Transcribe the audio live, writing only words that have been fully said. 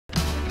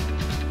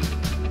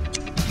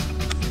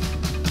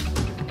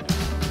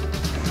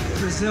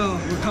Brazil,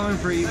 we're coming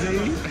for you,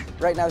 baby.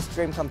 Right now, it's a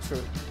dream come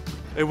true.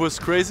 It was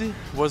crazy,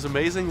 it was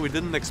amazing. We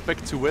didn't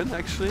expect to win,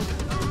 actually.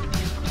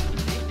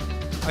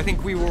 I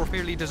think we were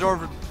fairly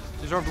deserved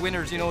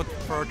winners, you know,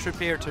 for our trip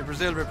here to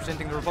Brazil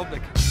representing the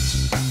Republic.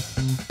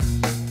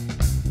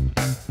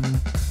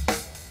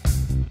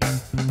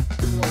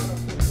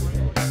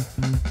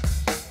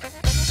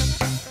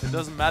 It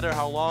doesn't matter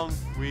how long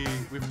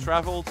we've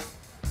traveled.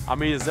 I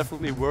mean, it's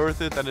definitely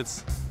worth it, and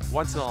it's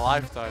once in a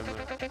lifetime.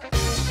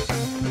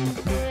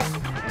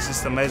 It's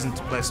just amazing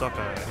to play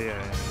soccer here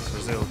in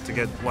Brazil, to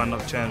get one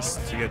chance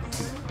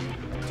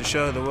to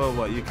show the world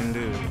what you can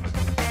do.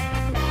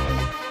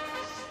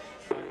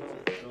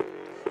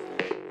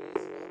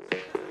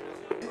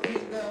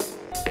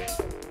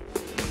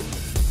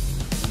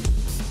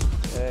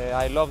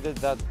 I loved it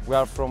that we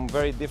are from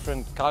very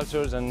different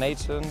cultures and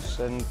nations,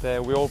 and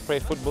we all play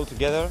football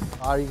together.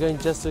 Are you going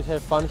just to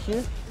have fun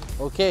here?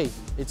 Okay,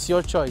 it's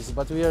your choice,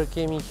 but we are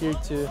coming here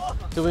to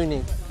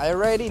winning. Are you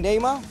ready,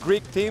 Neymar?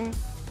 Greek team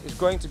is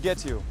going to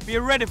get you. Be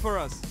ready for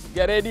us.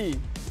 Get ready.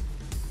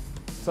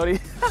 Sorry.